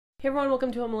Hey everyone,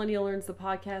 welcome to A Millennial Learns the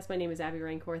podcast. My name is Abby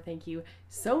Rancor. Thank you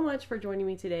so much for joining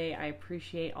me today. I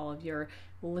appreciate all of your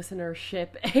listenership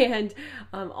and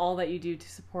all that you do to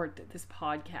support this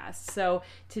podcast. So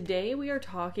today we are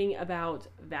talking about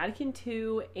Vatican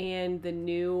II and the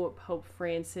new Pope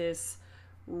Francis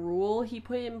rule he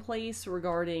put in place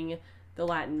regarding the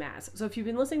Latin Mass. So if you've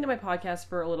been listening to my podcast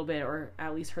for a little bit, or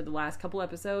at least heard the last couple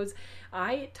episodes,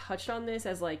 I touched on this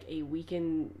as like a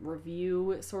weekend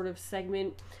review sort of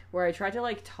segment where I tried to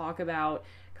like talk about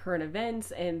current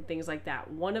events and things like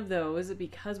that. One of those,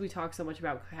 because we talk so much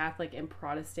about Catholic and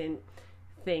Protestant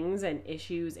things and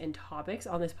issues and topics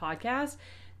on this podcast,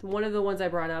 one of the ones I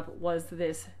brought up was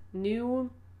this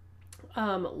new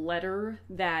letter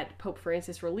that Pope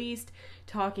Francis released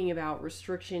talking about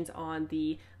restrictions on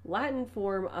the Latin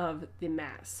form of the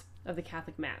Mass, of the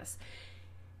Catholic Mass.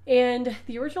 And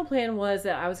the original plan was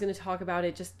that I was going to talk about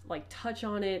it, just like touch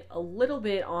on it a little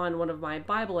bit on one of my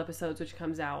Bible episodes, which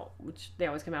they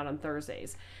always come out on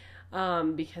Thursdays,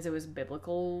 because it was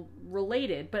biblical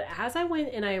related. But as I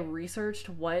went and I researched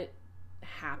what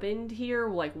happened here,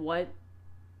 like what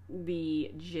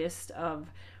the gist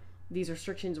of these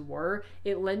restrictions were,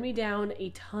 it led me down a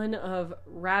ton of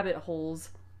rabbit holes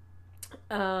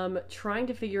trying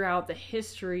to figure out the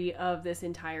history of this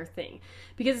entire thing.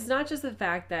 Because it's not just the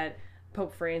fact that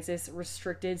Pope Francis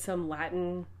restricted some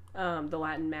Latin, the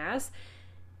Latin Mass.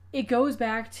 It goes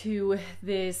back to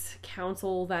this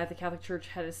council that the Catholic Church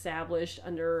had established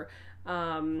under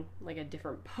like a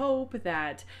different pope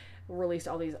that released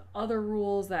all these other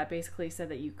rules that basically said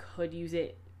that you could use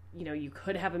it, you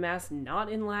could have a Mass not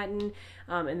in Latin,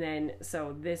 and then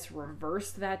so this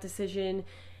reversed that decision.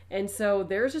 And so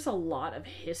there's just a lot of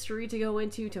history to go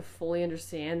into to fully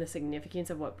understand the significance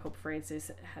of what Pope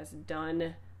Francis has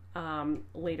done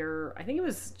later. I think it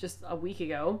was just a week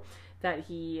ago that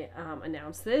he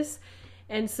announced this.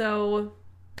 And so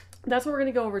that's what we're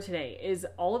going to go over today, is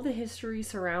all of the history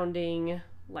surrounding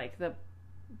like the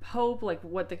Pope, like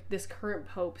what this current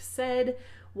Pope said,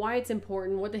 why it's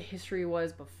important, what the history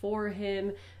was before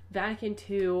him, Vatican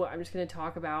II. I'm just going to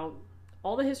talk about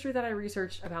all the history that I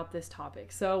researched about this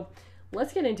topic. So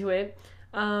let's get into it.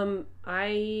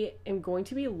 I am going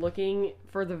to be looking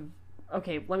for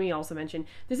okay, let me also mention,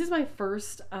 this is my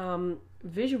first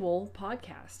visual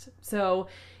podcast. So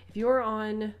if you're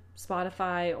on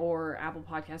Spotify or Apple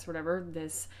Podcasts or whatever,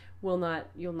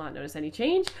 you'll not notice any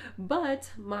change, but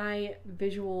my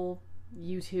visual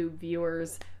YouTube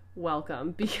viewers,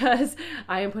 welcome, because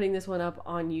I am putting this one up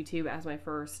on YouTube as my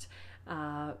first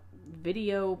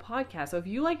video podcast. So if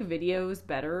you like videos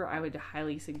better, I would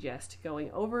highly suggest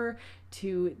going over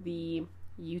to the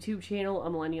YouTube channel, A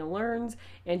Millennial Learns,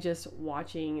 and just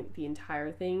watching the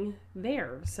entire thing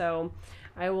there. So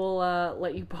I will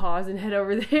let you pause and head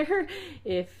over there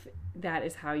if that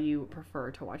is how you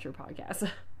prefer to watch your podcast.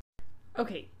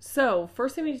 Okay, so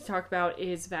first thing we need to talk about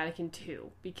is Vatican II,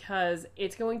 because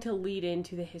it's going to lead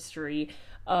into the history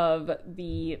of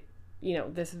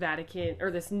this Vatican,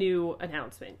 or this new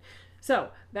announcement. So,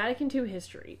 Vatican II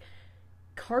history.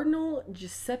 Cardinal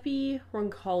Giuseppe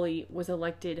Roncalli was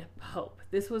elected Pope.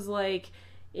 This was like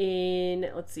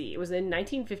it was in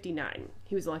 1959.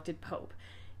 He was elected Pope.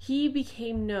 He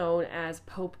became known as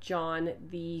Pope John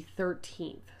the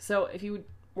 13th. So, if you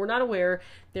were not aware,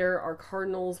 there are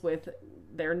cardinals with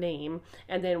their name,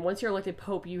 and then once you're elected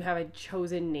Pope, you have a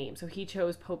chosen name. So he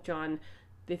chose Pope John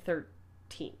the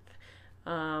 13th.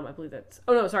 I believe the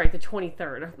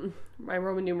 23rd. My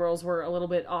Roman numerals were a little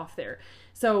bit off there.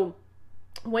 So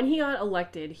when he got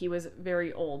elected, he was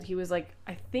very old. He was like,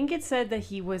 I think it said that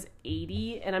he was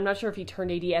 80, and I'm not sure if he turned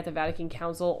 80 at the Vatican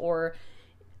Council or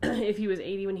if he was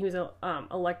 80 when he was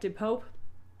elected Pope.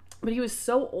 But he was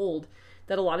so old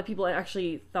that a lot of people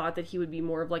actually thought that he would be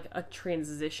more of like a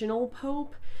transitional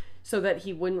Pope, so that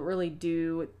he wouldn't really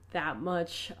do that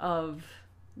much of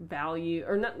value,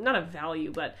 or not of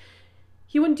value, but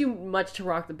he wouldn't do much to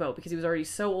rock the boat, because he was already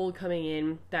so old coming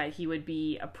in that he would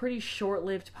be a pretty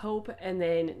short-lived Pope, and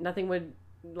then nothing would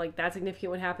like that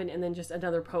significant would happen, and then just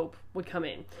another Pope would come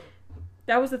in.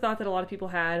 That was the thought that a lot of people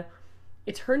had.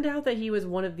 It turned out that he was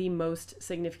one of the most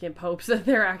significant popes that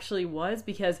there actually was,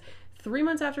 because 3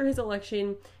 months after his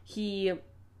election, he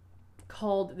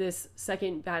called this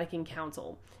Second Vatican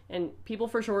Council. And people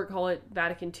for short call it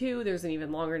Vatican II. There's an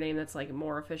even longer name that's like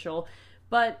more official.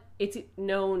 But it's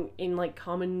known in like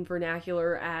common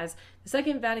vernacular as the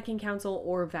Second Vatican Council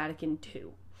or Vatican II.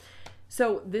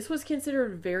 So this was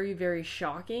considered very, very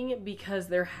shocking, because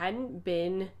there hadn't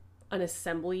been an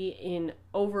assembly in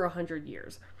over 100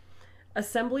 years.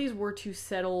 Assemblies were to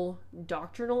settle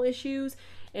doctrinal issues,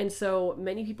 and so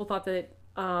many people thought that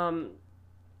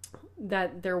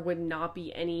that there would not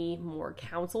be any more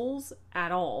councils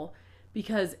at all,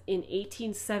 because in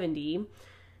 1870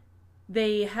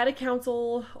 they had a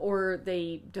council, or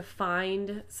they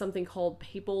defined something called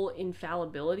papal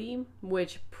infallibility,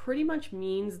 which pretty much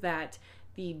means that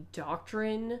the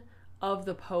doctrine of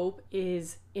the Pope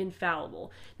is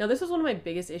infallible. Now, this was one of my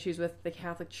biggest issues with the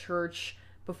Catholic Church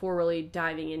before really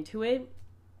diving into it,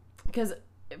 because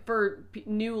for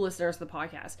new listeners to the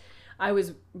podcast, I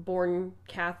was born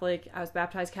Catholic, I was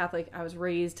baptized Catholic, I was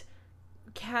raised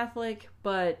Catholic,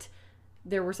 but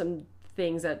there were some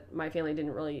things that my family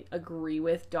didn't really agree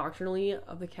with doctrinally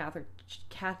of the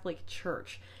Catholic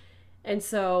Church. And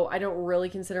so I don't really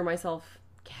consider myself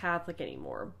Catholic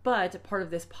anymore. But part of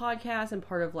this podcast and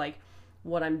part of like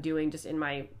what I'm doing just in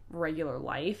my regular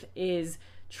life is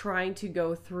trying to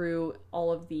go through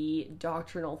all of the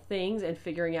doctrinal things and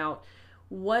figuring out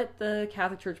what the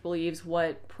Catholic Church believes,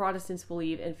 what Protestants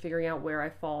believe, and figuring out where I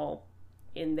fall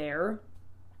in there.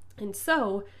 And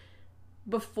so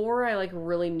before I like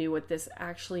really knew what this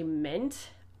actually meant,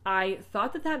 I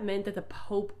thought that meant that the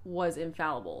Pope was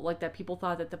infallible, like that people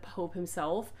thought that the Pope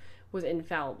himself was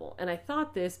infallible. And I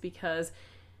thought this because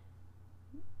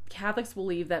Catholics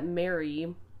believe that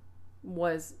Mary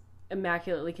was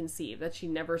immaculately conceived, that she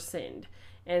never sinned,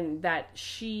 and that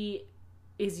she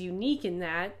is unique in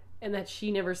that, and that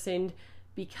she never sinned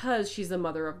because she's the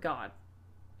mother of God.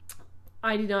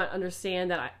 I did not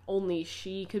understand that only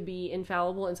she could be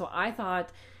infallible, and so I thought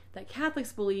that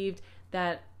Catholics believed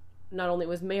that not only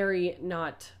was Mary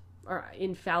not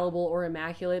infallible or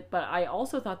immaculate, but I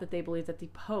also thought that they believed that the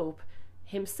Pope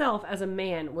himself as a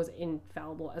man was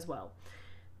infallible as well.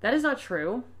 That is not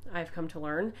true, I've come to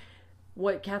learn.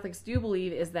 What Catholics do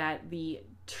believe is that the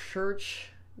church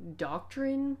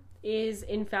doctrine is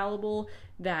infallible,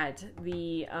 that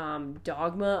the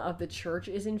dogma of the church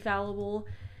is infallible.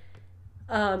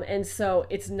 And so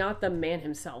it's not the man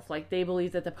himself. Like, they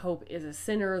believe that the Pope is a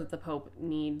sinner, that the Pope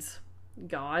needs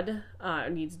God,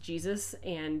 needs Jesus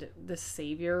and the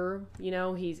Savior. You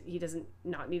know, he doesn't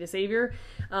not need a Savior.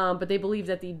 But they believe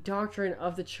that the doctrine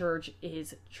of the church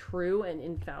is true and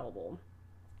infallible.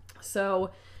 So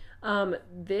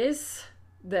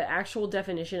the actual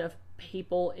definition of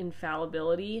papal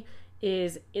infallibility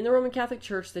is, in the Roman Catholic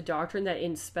Church, the doctrine that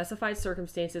in specified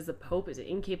circumstances the Pope is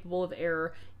incapable of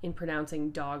error in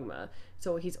pronouncing dogma.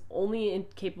 So he's only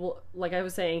incapable, like I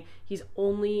was saying, he's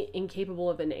only incapable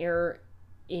of an error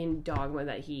in dogma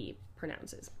that he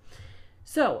pronounces.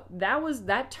 So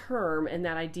that term and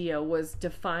that idea was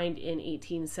defined in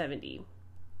 1870.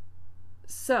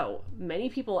 So many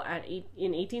people in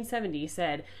 1870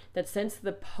 said that since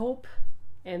the Pope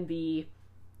and the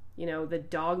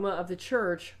dogma of the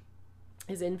church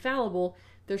is infallible,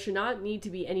 there should not need to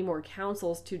be any more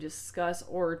councils to discuss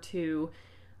or to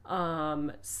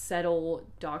settle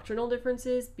doctrinal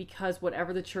differences, because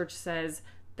whatever the church says,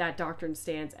 that doctrine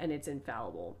stands and it's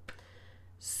infallible.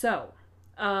 So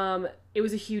it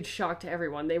was a huge shock to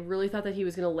everyone. They really thought that he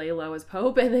was going to lay low as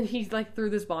Pope, and then he like threw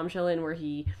this bombshell in where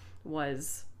he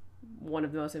was one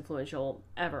of the most influential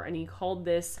ever, and he called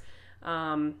this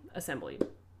assembly.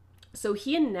 So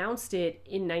he announced it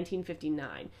in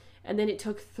 1959. And then it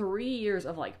took 3 years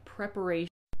of like preparation.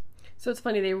 So it's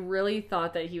funny, they really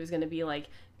thought that he was going to be like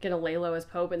going to lay low as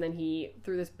Pope, and then he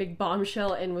threw this big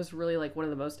bombshell and was really like one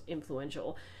of the most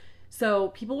influential. So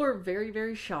people were very,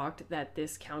 very shocked that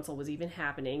this council was even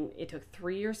happening. It took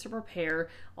 3 years to prepare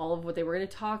all of what they were going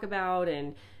to talk about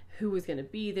and who was going to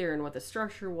be there and what the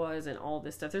structure was and all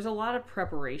this stuff. There's a lot of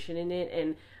preparation in it,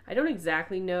 and I don't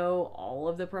exactly know all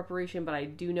of the preparation, but I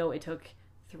do know it took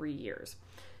 3 years.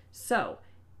 So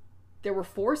there were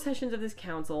 4 sessions of this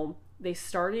council. They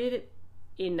started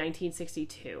in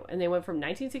 1962, and they went from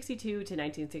 1962 to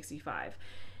 1965.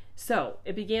 So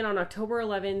it began on October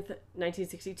 11th,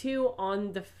 1962,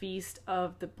 on the Feast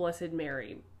of the Blessed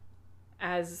Mary.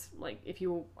 As, like, if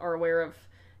you are aware of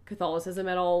Catholicism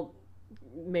at all,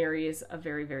 Mary is a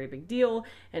very, very big deal,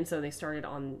 and so they started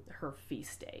on her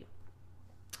feast day.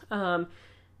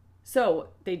 So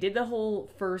they did the whole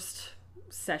first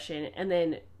session, and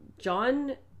then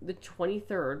John the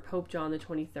 23rd, Pope John the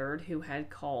 23rd, who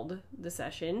had called the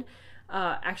session,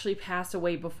 actually passed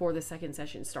away before the second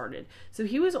session started. So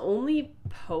he was only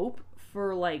Pope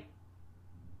for like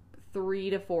 3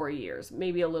 to 4 years,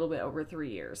 maybe a little bit over 3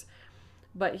 years.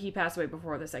 But he passed away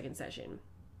before the second session.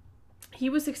 He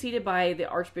was succeeded by the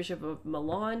Archbishop of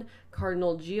Milan,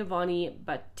 Cardinal Giovanni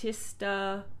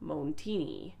Battista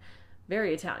Montini.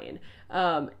 Very Italian.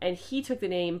 And he took the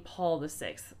name Paul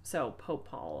VI, so Pope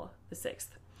Paul VI.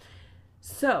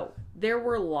 So there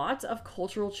were lots of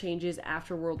cultural changes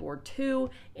after World War II,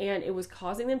 and it was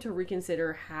causing them to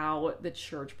reconsider how the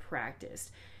church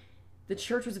practiced. The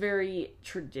church was very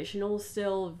traditional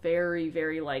still, very,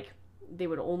 very like they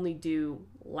would only do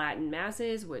Latin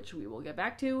masses, which we will get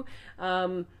back to.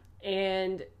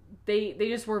 And they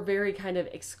just were very kind of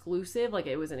exclusive. Like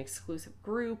it was an exclusive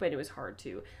group, and it was hard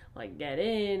to like get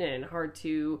in and hard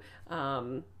to,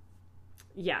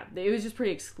 it was just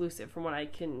pretty exclusive from what I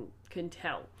can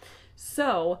tell.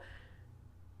 So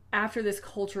after this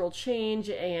cultural change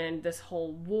and this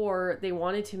whole war, they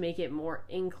wanted to make it more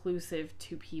inclusive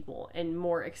to people and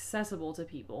more accessible to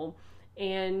people.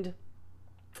 And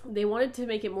they wanted to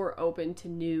make it more open to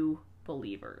new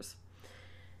believers.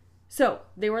 So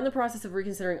they were in the process of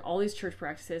reconsidering all these church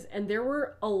practices, and there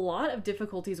were a lot of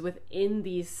difficulties within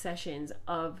these sessions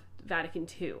of Vatican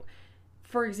II.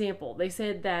 For example, they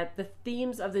said that the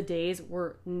themes of the days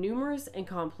were numerous and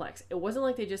complex. It wasn't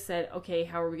like they just said, okay,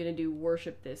 how are we going to do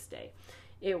worship this day?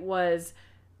 It was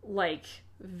like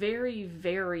very,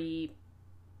 very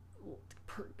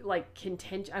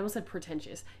contentious. I almost said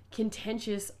pretentious.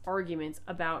 Contentious arguments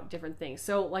about different things.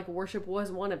 So like worship was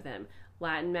one of them.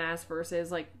 Latin Mass versus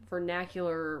like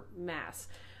vernacular Mass.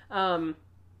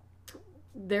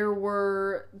 There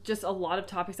were just a lot of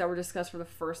topics that were discussed for the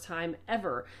first time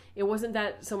ever. It wasn't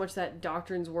that so much that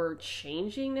doctrines were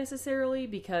changing necessarily,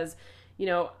 because,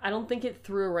 I don't think it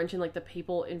threw a wrench in like the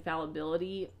papal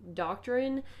infallibility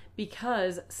doctrine,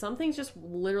 because some things just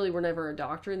literally were never a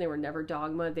doctrine. They were never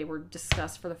dogma. They were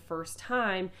discussed for the first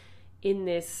time in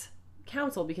this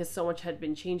council because so much had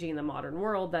been changing in the modern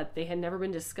world that they had never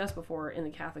been discussed before in the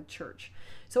Catholic Church.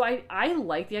 So I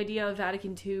like the idea of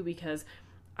Vatican II, because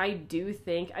I do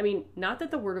think, not that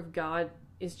the Word of God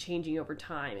is changing over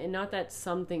time, and not that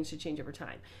some things should change over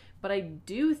time, but I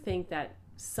do think that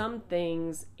some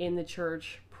things in the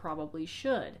church probably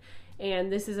should.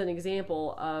 And this is an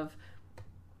example of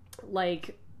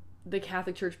like the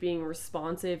Catholic Church being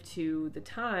responsive to the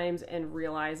times and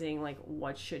realizing like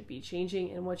what should be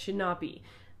changing and what should not be,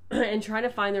 and trying to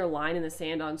find their line in the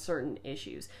sand on certain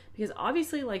issues. Because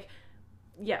obviously, like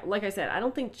I said, I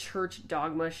don't think church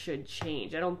dogma should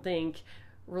change. I don't think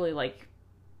really like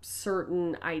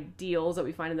certain ideals that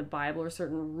we find in the Bible or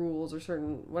certain rules or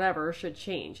certain whatever should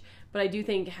change. But I do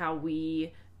think how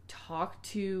we talk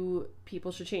to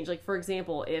people should change. Like, for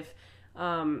example, if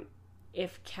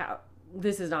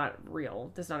this is not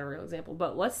real. This is not a real example.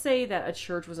 But let's say that a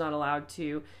church was not allowed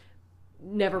to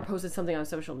never posted something on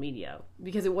social media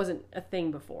because it wasn't a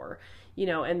thing before,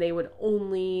 and they would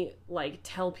only like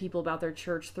tell people about their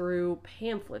church through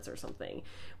pamphlets or something.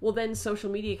 Well, then social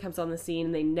media comes on the scene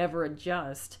and they never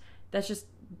adjust. That's just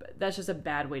a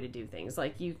bad way to do things.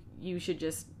 Like you should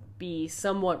just be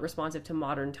somewhat responsive to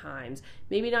modern times.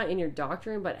 Maybe not in your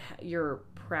doctrine, but your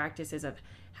practices of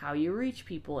how you reach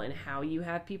people and how you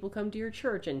have people come to your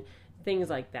church and things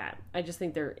like that. I just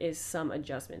think there is some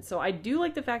adjustment. So I do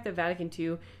like the fact that Vatican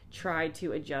II tried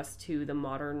to adjust to the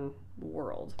modern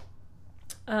world.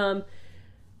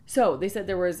 So they said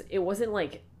it wasn't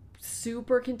like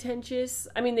super contentious.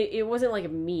 It wasn't like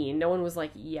mean. No one was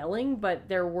like yelling, but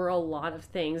there were a lot of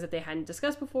things that they hadn't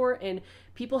discussed before, and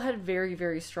people had very,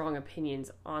 very strong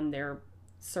opinions on their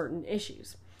certain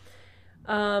issues.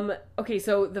 Okay,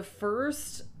 so the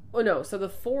fourth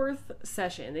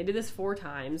session, they did this 4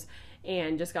 times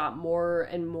and just got more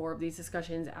and more of these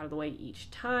discussions out of the way each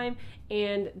time.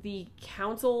 And the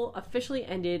council officially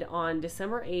ended on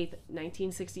December 8th,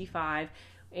 1965,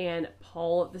 and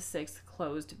Paul VI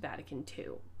closed Vatican II.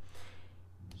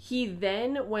 He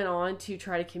then went on to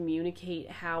try to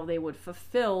communicate how they would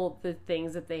fulfill the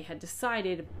things that they had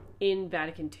decided in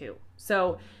Vatican II.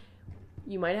 So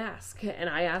you might ask, and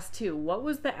I asked too, what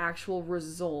was the actual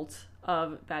result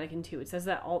of Vatican II? It says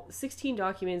that all 16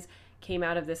 documents came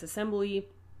out of this assembly,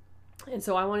 and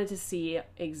so I wanted to see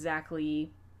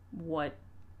exactly what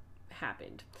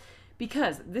happened,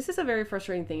 because this is a very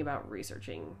frustrating thing about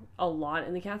researching a lot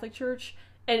in the Catholic Church,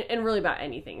 and really about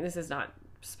anything. This is not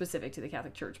specific to the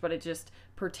Catholic Church, but it just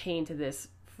pertained to this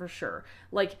for sure.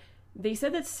 Like, they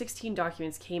said that 16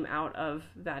 documents came out of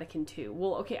Vatican II.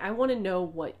 Well, okay, I want to know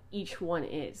what each one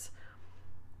is.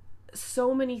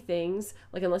 So many things,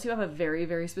 like unless you have a very,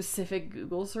 very specific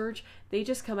Google search, they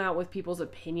just come out with people's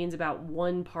opinions about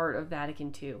one part of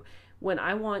Vatican II. When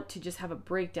I want to just have a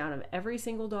breakdown of every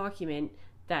single document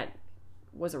that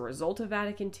was a result of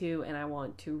Vatican II, and I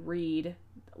want to read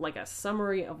like a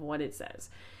summary of what it says.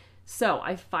 So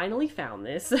I finally found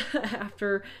this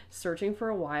after searching for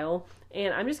a while,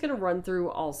 and I'm just going to run through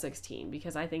all 16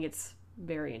 because I think it's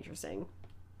very interesting.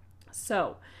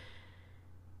 So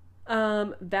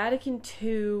Vatican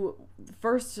II, the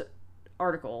first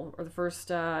article or the first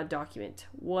document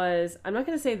was, I'm not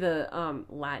going to say the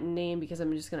Latin name because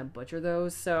I'm just going to butcher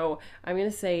those. So I'm going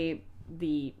to say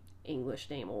the English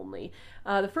name only.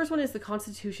 The first one is the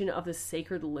Constitution of the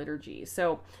Sacred Liturgy.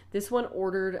 So this one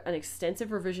ordered an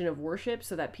extensive revision of worship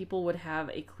so that people would have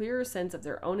a clearer sense of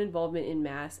their own involvement in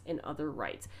Mass and other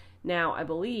rites. Now, I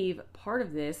believe part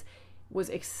of this was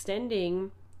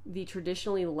extending the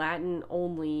traditionally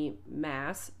Latin-only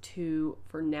Mass to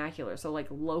vernacular, so like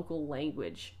local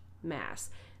language Mass.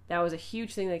 That was a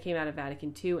huge thing that came out of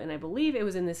Vatican II, and I believe it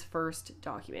was in this first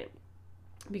document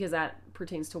because that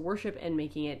pertains to worship and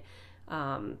making it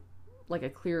like a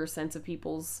clearer sense of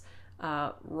people's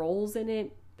roles in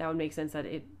it. That would make sense that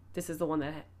this is the one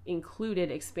that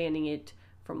included expanding it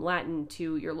from Latin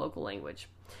to your local language.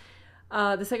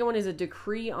 The second one is a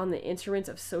decree on the instruments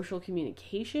of social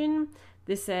communication.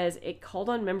 This says it called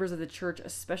on members of the church,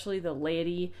 especially the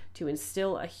laity, to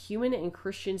instill a human and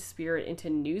Christian spirit into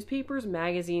newspapers,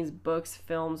 magazines, books,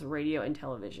 films, radio, and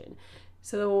television.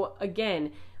 So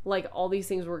again, like all these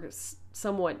things were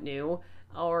somewhat new,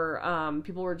 or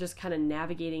people were just kind of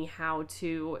navigating how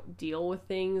to deal with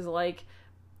things like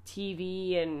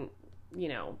TV and, you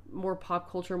know, more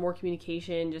pop culture, more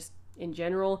communication, just in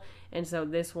general. And so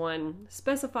this one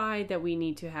specified that we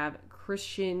need to have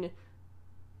Christian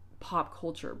pop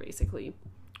culture, basically,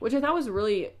 which I thought was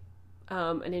really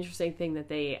an interesting thing that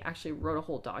they actually wrote a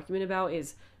whole document about,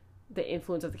 is the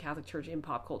influence of the Catholic Church in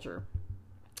pop culture.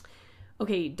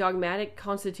 Okay, dogmatic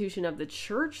constitution of the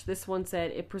church. This one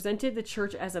said it presented the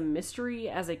church as a mystery,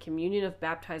 as a communion of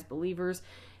baptized believers,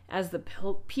 as the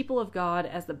people of God,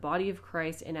 as the body of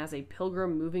Christ, and as a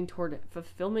pilgrim moving toward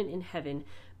fulfillment in heaven,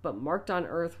 but marked on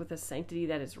earth with a sanctity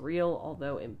that is real,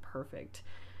 although imperfect.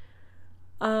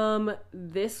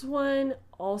 This one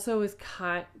also is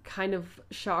kind of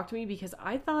shocked me because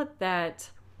I thought that,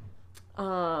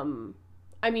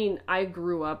 I mean, I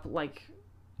grew up, like,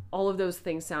 all of those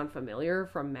things sound familiar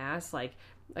from Mass, like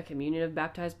a communion of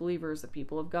baptized believers, the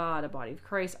people of God, a body of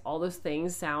Christ. All those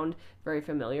things sound very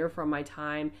familiar from my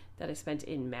time that I spent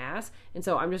in Mass. And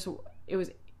so it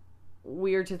was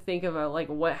weird to think of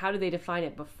how do they define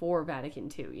it before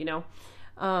Vatican II, you know?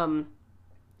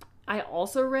 I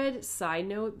also read, side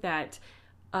note, that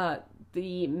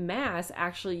the Mass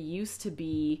actually used to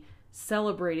be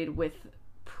celebrated with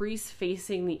priests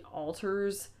facing the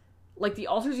altars. Like, the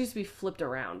altars used to be flipped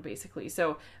around, basically.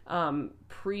 So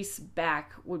priests'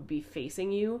 back would be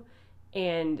facing you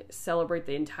and celebrate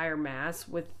the entire Mass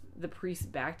with the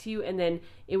priest back to you. And then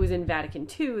it was in Vatican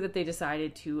II that they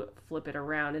decided to flip it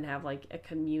around and have, like, a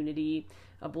community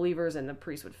of believers, and the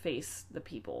priest would face the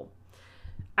people.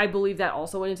 I believe that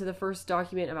also went into the first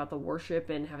document about the worship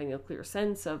and having a clear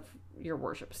sense of your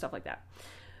worship, stuff like that.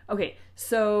 Okay,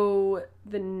 so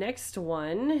the next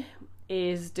one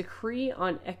is Decree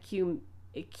on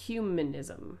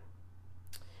Ecumenism.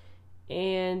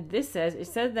 And this says, it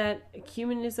said that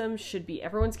ecumenism should be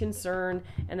everyone's concern,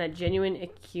 and that genuine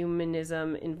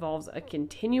ecumenism involves a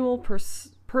continual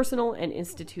personal and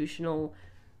institutional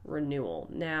renewal.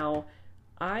 Now,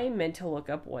 I meant to look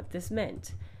up what this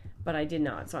meant, but I did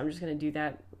not, so I'm just going to do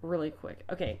that really quick.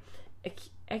 Okay,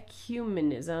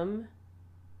 ecumenism.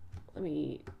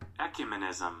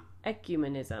 Ecumenism.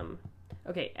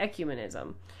 Okay,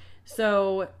 ecumenism.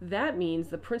 So that means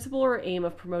the principle or aim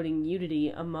of promoting unity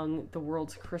among the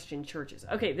world's Christian churches.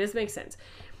 Okay, this makes sense.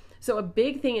 So a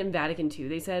big thing in Vatican II,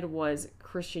 they said, was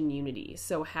Christian unity.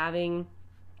 So having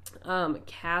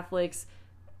Catholics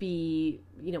be,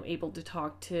 able to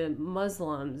talk to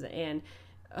Muslims and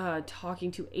talking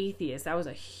to atheists. That was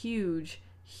a huge,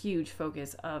 huge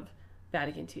focus of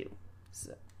Vatican II.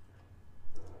 So.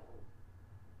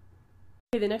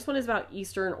 Okay, the next one is about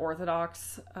Eastern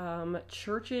Orthodox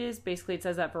churches. Basically, it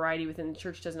says that variety within the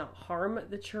church does not harm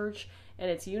the church and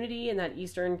its unity, and that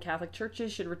Eastern Catholic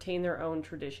churches should retain their own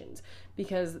traditions,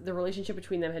 because the relationship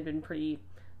between them had been pretty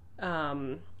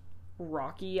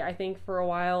rocky, I think, for a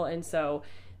while, and so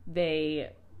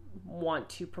they want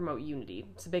to promote unity.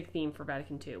 It's a big theme for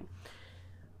Vatican II.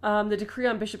 The decree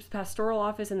on bishops' pastoral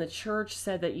office in the church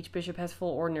said that each bishop has full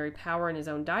ordinary power in his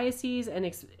own diocese and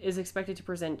is expected to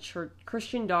present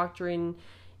Christian doctrine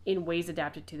in ways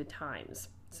adapted to the times.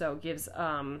 So it gives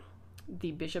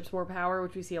the bishops more power,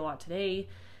 which we see a lot today.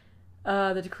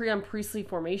 The decree on priestly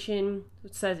formation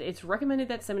says it's recommended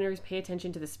that seminaries pay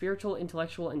attention to the spiritual,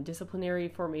 intellectual, and disciplinary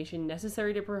formation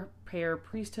necessary to prepare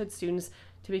priesthood students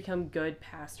to become good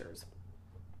pastors.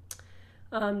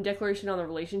 Declaration on the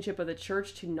relationship of the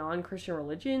church to non-Christian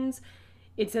religions.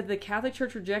 It said the Catholic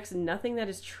Church rejects nothing that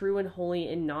is true and holy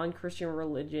in non-Christian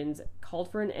religions,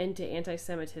 called for an end to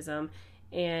anti-Semitism,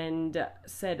 and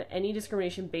said any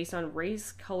discrimination based on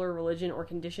race, color, religion, or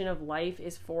condition of life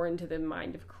is foreign to the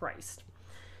mind of Christ.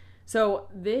 So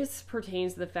this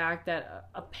pertains to the fact that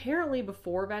apparently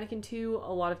before Vatican II,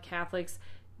 a lot of Catholics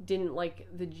didn't like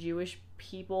the Jewish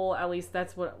people. At least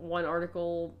that's what one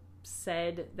article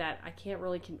said. That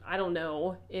I don't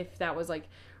know if that was like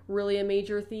really a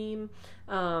major theme.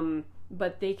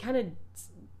 But they kind of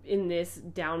in this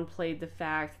downplayed the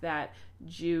fact that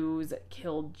Jews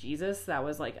killed Jesus. That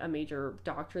was like a major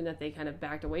doctrine that they kind of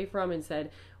backed away from and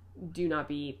said, do not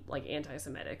be like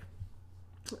anti-Semitic.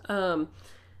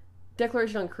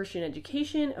 Declaration on Christian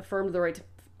Education affirmed the right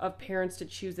of parents to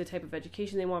choose the type of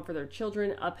education they want for their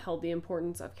children, upheld the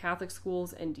importance of Catholic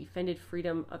schools, and defended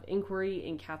freedom of inquiry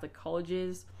in Catholic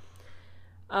colleges.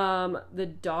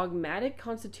 The Dogmatic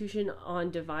Constitution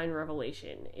on Divine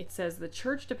Revelation. It says the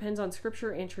Church depends on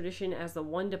Scripture and tradition as the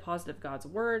one deposit of God's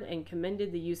Word, and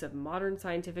commended the use of modern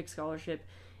scientific scholarship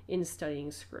in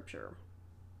studying Scripture.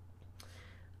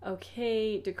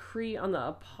 Okay, Decree on the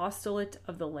Apostolate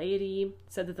of the Laity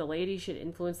said that the laity should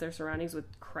influence their surroundings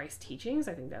with Christ's teachings.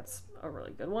 I think that's a really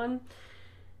good one.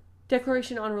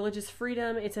 Declaration on Religious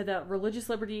Freedom. It said that religious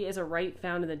liberty is a right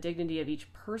found in the dignity of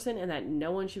each person and that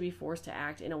no one should be forced to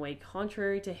act in a way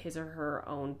contrary to his or her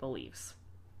own beliefs.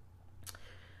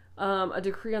 A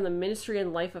decree on the ministry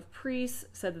and life of priests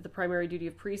said that the primary duty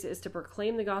of priests is to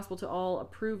proclaim the gospel to all,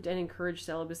 approved and encouraged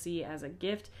celibacy as a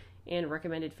gift, and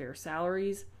recommended fair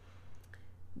salaries.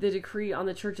 The decree on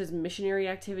the church's missionary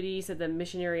activity said that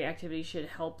missionary activity should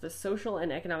help the social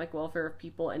and economic welfare of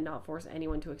people and not force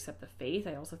anyone to accept the faith.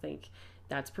 I also think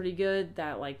that's pretty good,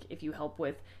 that like if you help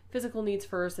with physical needs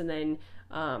first and then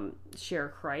share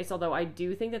Christ. Although I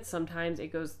do think that sometimes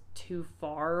it goes too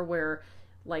far where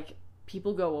like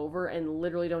people go over and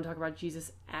literally don't talk about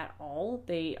Jesus at all.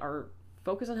 They are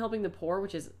focused on helping the poor,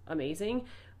 which is amazing,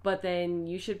 but then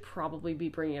you should probably be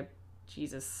bringing up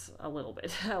Jesus a little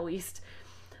bit, at least.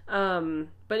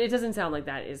 But it doesn't sound like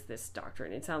that is this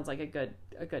doctrine. It sounds like a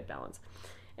good balance.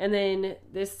 And then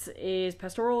this is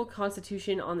Pastoral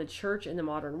Constitution on the Church in the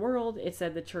Modern World. It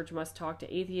said the church must talk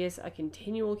to atheists. A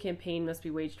continual campaign must be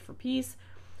waged for peace.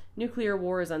 Nuclear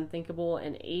war is unthinkable,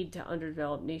 and aid to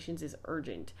underdeveloped nations is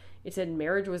urgent. It said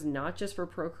marriage was not just for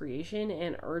procreation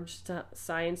and urged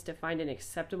science to find an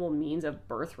acceptable means of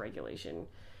birth regulation,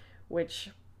 which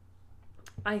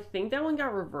I think that one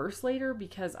got reversed later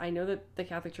because I know that the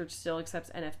Catholic Church still accepts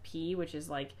NFP, which is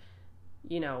like,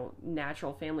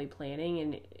 natural family planning,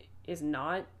 and it's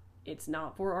not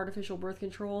for artificial birth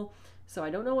control. So I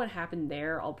don't know what happened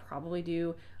there. I'll probably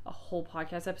do a whole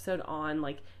podcast episode on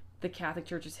like the Catholic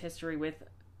Church's history with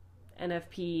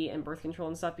NFP and birth control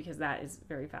and stuff, because that is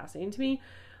very fascinating to me.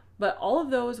 But all of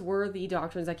those were the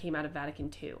doctrines that came out of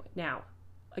Vatican II. Now,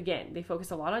 again, they focused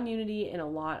a lot on unity and a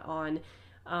lot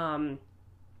on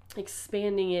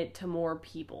expanding it to more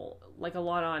people, like a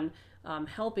lot on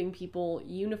helping people,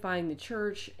 unifying the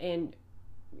church, and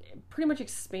pretty much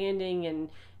expanding and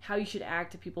how you should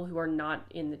act to people who are not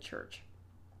in the church.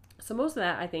 So most of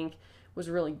that, I think,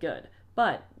 was really good.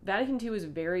 But Vatican II is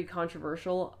very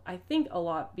controversial, I think a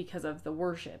lot because of the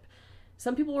worship.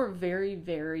 Some people were very,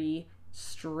 very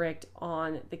strict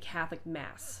on the Catholic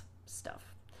Mass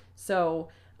stuff. So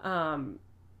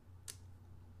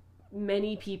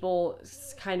many people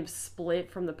kind of split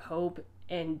from the Pope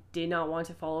and did not want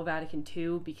to follow Vatican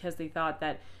II because they thought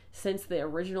that since the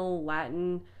original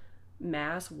Latin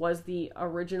Mass was the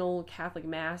original Catholic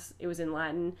Mass, it was in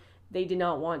Latin, they did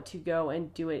not want to go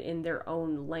and do it in their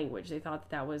own language. They thought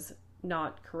that was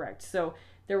not correct. So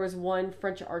there was one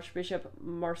French Archbishop,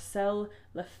 Marcel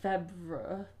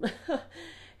Lefebvre,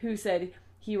 who said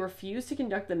he refused to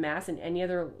conduct the Mass in any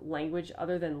other language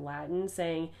other than Latin,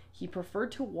 saying he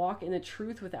preferred to walk in the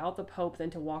truth without the Pope than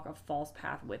to walk a false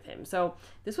path with him. So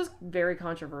this was very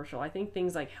controversial. I think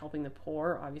things like helping the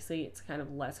poor, obviously it's kind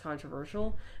of less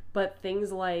controversial, but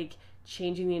things like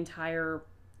changing the entire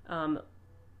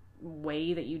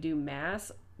way that you do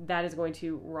Mass, that is going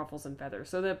to ruffle some feathers.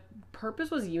 So the purpose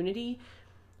was unity,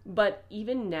 but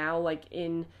even now, like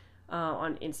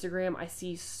on Instagram, I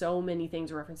see so many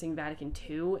things referencing Vatican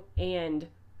II, and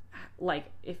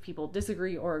like if people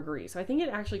disagree or agree. So I think it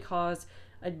actually caused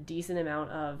a decent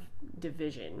amount of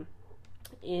division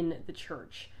in the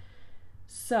church.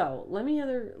 So let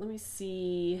me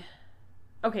see.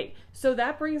 Okay, so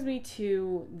that brings me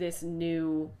to this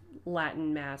new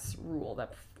Latin Mass rule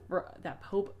that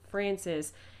Pope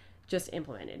Francis just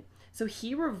implemented. So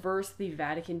he reversed the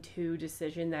Vatican II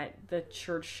decision that the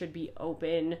church should be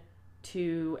open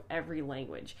to every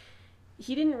language.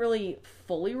 he didn't really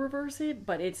fully reverse it,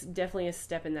 but it's definitely a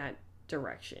step in that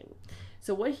direction.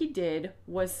 So what he did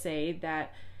was say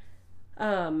that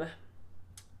the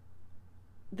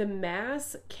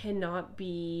Mass cannot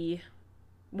be,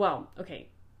 well, okay,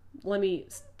 let me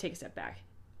take a step back.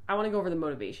 I want to go over the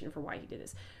motivation for why he did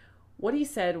this. What he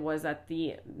said was that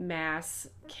the Mass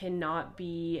cannot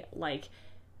be like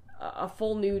a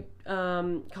full new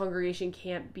congregation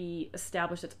can't be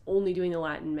established that's only doing the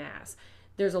Latin Mass.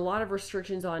 There's a lot of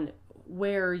restrictions on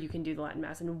where you can do the Latin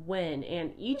Mass and when,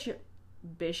 and each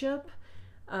bishop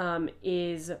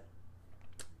is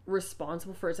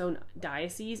responsible for its own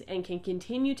diocese and can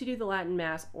continue to do the Latin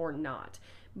Mass or not.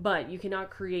 But you cannot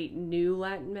create new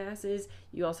Latin Masses.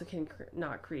 You also can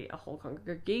not create a whole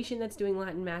congregation that's doing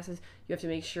Latin Masses. You have to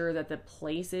make sure that the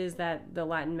places that the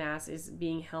Latin Mass is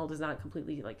being held is not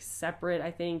completely like separate,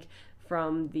 I think,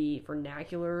 from the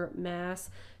vernacular Mass.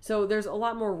 So there's a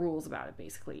lot more rules about it,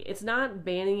 basically. It's not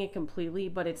banning it completely,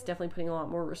 but it's definitely putting a lot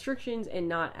more restrictions and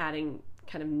not adding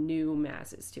kind of new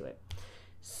Masses to it.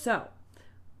 So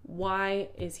why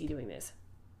is he doing this?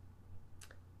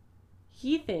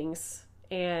 He thinks,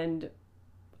 and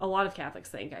a lot of Catholics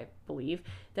think, I believe,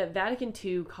 that Vatican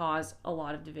II caused a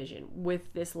lot of division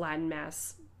with this Latin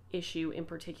Mass issue in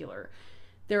particular.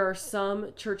 There are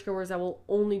some churchgoers that will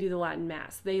only do the Latin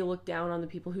Mass. They look down on the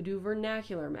people who do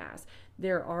vernacular Mass.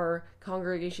 There are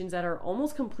congregations that are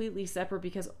almost completely separate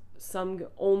because some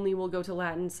only will go to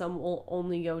Latin, some will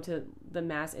only go to the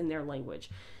Mass in their language.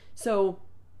 So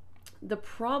the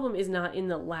problem is not in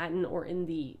the Latin or in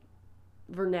the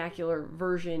vernacular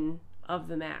version of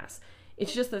the Mass.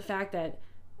 It's just the fact that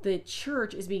the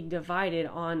church is being divided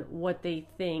on what they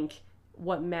think,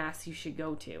 what Mass you should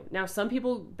go to. Now, some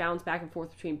people bounce back and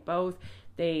forth between both.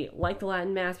 They like the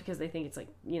Latin Mass because they think it's like,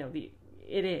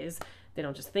 it is. They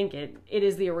don't just think it. It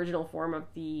is the original form of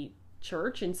the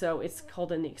church, and so it's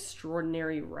called an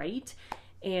extraordinary rite.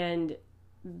 And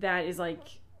that is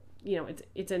like,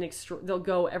 it's an they'll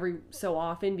go every so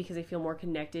often because they feel more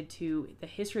connected to the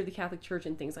history of the Catholic Church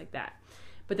and things like that.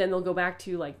 But then they'll go back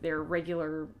to like their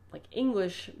regular like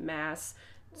English Mass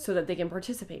so that they can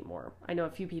participate more. I know a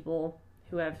few people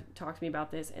who have talked to me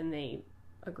about this and they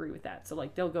agree with that. So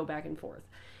like they'll go back and forth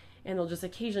and they'll just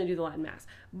occasionally do the Latin Mass.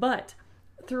 But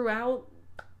throughout,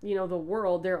 the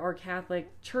world, there are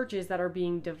Catholic churches that are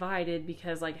being divided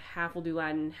because like half will do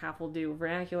Latin, half will do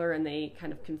vernacular, and they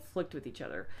kind of conflict with each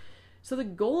other. So the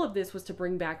goal of this was to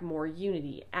bring back more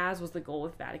unity, as was the goal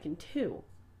with Vatican II.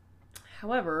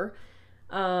 However,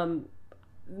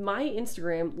 my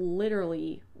Instagram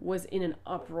literally was in an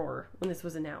uproar when this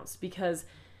was announced, because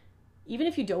even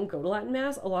if you don't go to Latin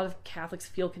Mass, a lot of Catholics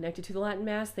feel connected to the Latin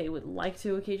Mass. They would like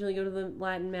to occasionally go to the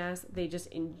Latin Mass. They just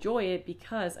enjoy it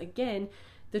because, again,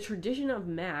 the tradition of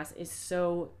Mass is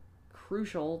so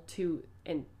crucial to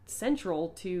and central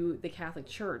to the Catholic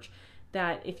Church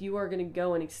that if you are going to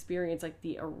go and experience like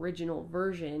the original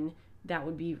version, that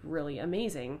would be really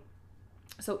amazing.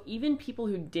 So even people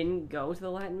who didn't go to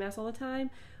the Latin Mass all the time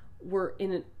were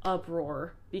in an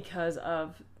uproar because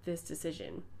of this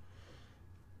decision.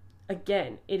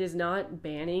 Again, it is not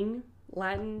banning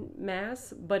Latin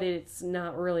Mass, but it's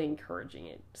not really encouraging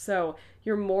it. So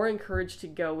you're more encouraged to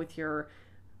go with your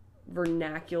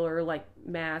vernacular like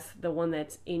Mass, the one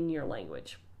that's in your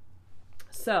language.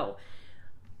 So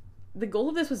the goal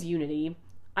of this was unity.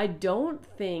 I don't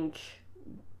think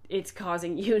it's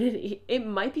causing unity. It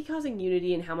might be causing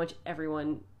unity in how much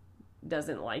everyone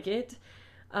doesn't like it.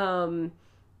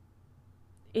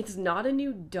 It's not a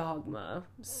new dogma,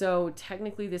 so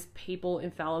technically this papal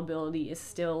infallibility is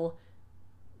still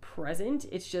present.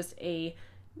 It's just a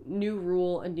new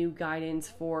rule, a new guidance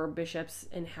for bishops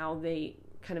and how they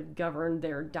kind of govern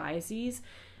their diocese.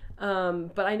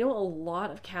 But I know a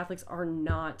lot of Catholics are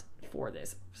not for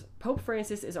this. Pope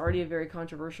Francis is already a very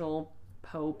controversial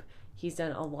pope. He's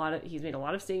made a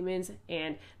lot of statements,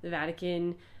 and the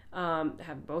Vatican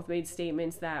have both made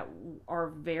statements that are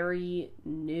very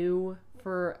new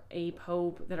for a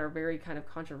pope, that are very kind of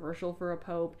controversial for a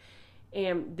pope.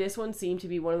 And this one seemed to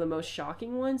be one of the most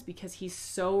shocking ones because he's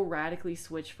so radically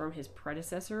switched from his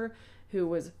predecessor, who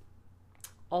was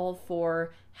all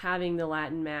for having the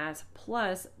Latin Mass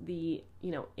plus the,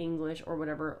 English or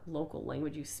whatever local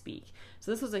language you speak. So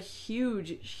this was a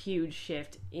huge, huge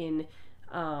shift in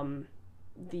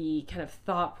the kind of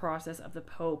thought process of the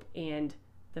Pope and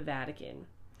the Vatican.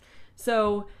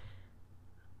 So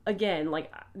again,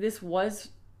 like, this was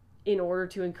in order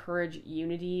to encourage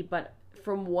unity, but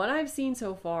from what I've seen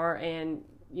so far, and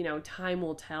time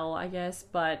will tell, I guess,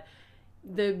 but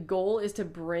the goal is to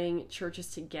bring churches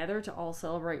together to all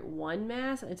celebrate one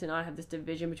Mass and to not have this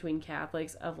division between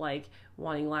Catholics of like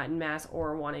wanting Latin Mass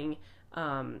or wanting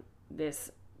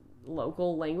this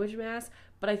local language Mass.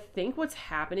 But I think what's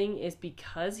happening is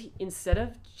because instead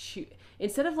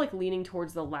of like leaning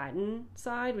towards the Latin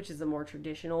side, which is the more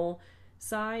traditional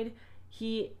side,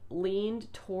 he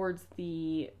leaned towards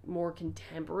the more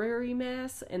contemporary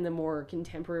Mass and the more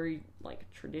contemporary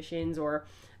like traditions or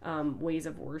ways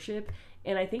of worship.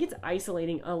 And I think it's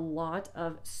isolating a lot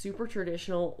of super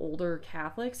traditional older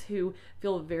Catholics who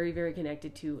feel very, very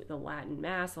connected to the Latin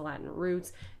Mass, the Latin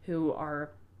roots, who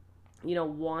are, you know,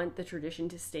 want the tradition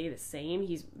to stay the same.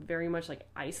 He's very much like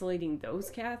isolating those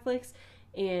Catholics.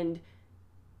 And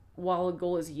while the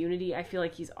goal is unity, I feel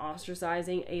like he's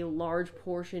ostracizing a large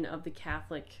portion of the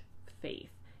Catholic faith.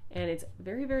 And it's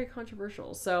very, very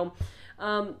controversial. So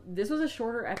this was a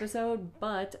shorter episode,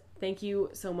 but thank you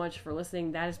so much for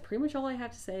listening. That is pretty much all I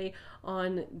have to say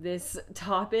on this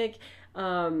topic.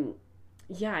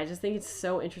 Yeah, I just think it's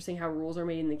so interesting how rules are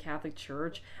made in the Catholic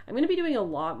Church. I'm going to be doing a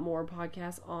lot more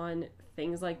podcasts on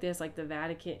things like this, like the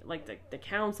Vatican, like the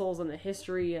councils and the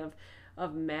history of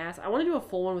Mass. I want to do a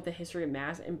full one with the history of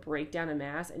Mass and break down a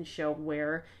Mass and show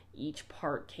where each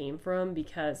part came from,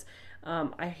 because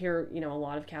I hear, you know, a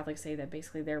lot of Catholics say that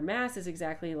basically their Mass is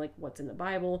exactly like what's in the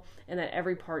Bible and that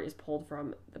every part is pulled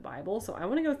from the Bible. So I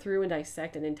want to go through and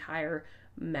dissect an entire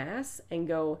Mass and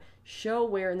go show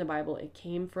where in the Bible it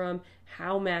came from,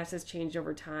 how Mass has changed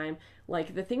over time.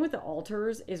 Like the thing with the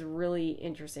altars is really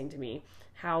interesting to me,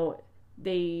 how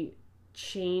they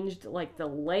changed like the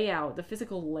layout, the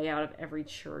physical layout of every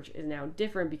church is now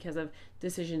different because of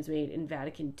decisions made in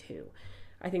Vatican II.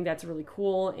 I think that's really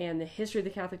cool, and the history of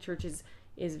the Catholic Church is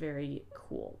very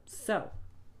cool. So,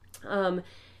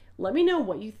 let me know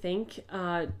what you think.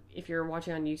 If you're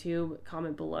watching on YouTube,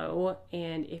 comment below.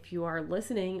 And if you are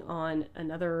listening on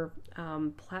another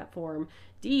platform,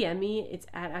 DM me. It's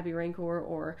at Abby Rancor,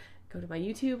 or go to my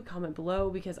YouTube, comment below,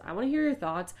 because I want to hear your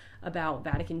thoughts about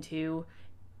Vatican II.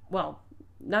 Well,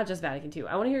 not just Vatican II.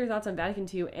 I want to hear your thoughts on Vatican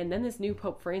II and then this new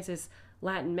Pope Francis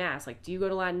Latin Mass. Like, do you go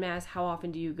to Latin Mass? How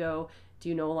often do you go? Do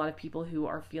you know a lot of people who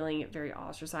are feeling very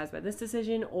ostracized by this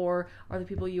decision, or are the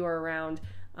people you are around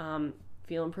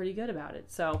feeling pretty good about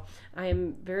it? So I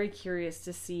am very curious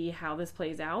to see how this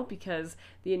plays out, because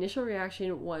the initial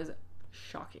reaction was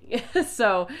shocking.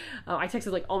 So I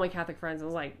texted like all my Catholic friends and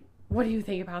was like, what do you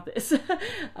think about this?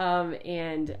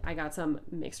 And I got some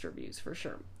mixed reviews for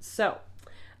sure. So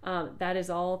that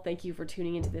is all. Thank you for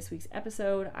tuning into this week's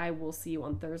episode. I will see you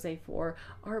on Thursday for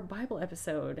our Bible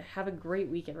episode. Have a great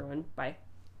week, everyone. Bye.